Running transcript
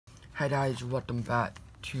Hey guys, welcome back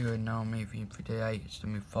to another movie for today. It's the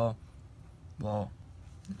movie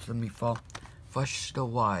for, Flush the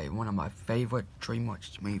Why, one of my favorite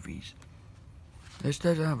DreamWorks movies. This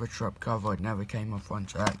doesn't have a trap cover, it never came off front,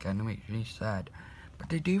 so that kind of makes me sad. But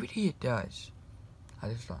the DVD it does. I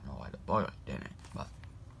just don't know why the boy didn't, but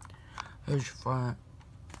here's your front,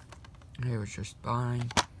 here's your spine,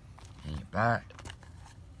 and your back.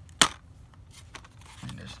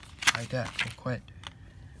 And just like that, real quick.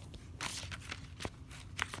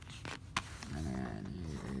 And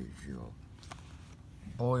here's your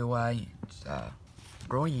boy way. It's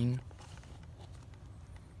green.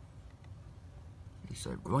 It's a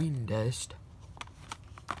green disc.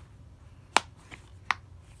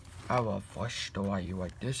 I will Flush the Why.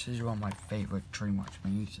 Like, this is one of my favorite DreamWorks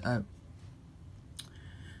movies.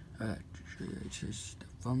 It's just the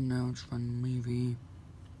thumbnails from the movie.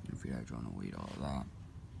 If you guys want to read all that.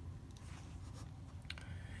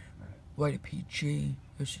 Rated PG.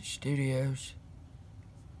 This is Studios.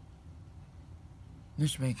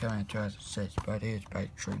 This may come in 2006, but it is by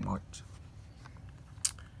DreamWorks.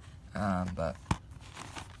 But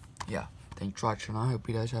yeah, thanks for watching. I hope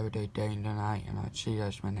you guys have a good day and night, and I'll see you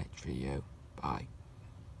guys in my next video. Bye.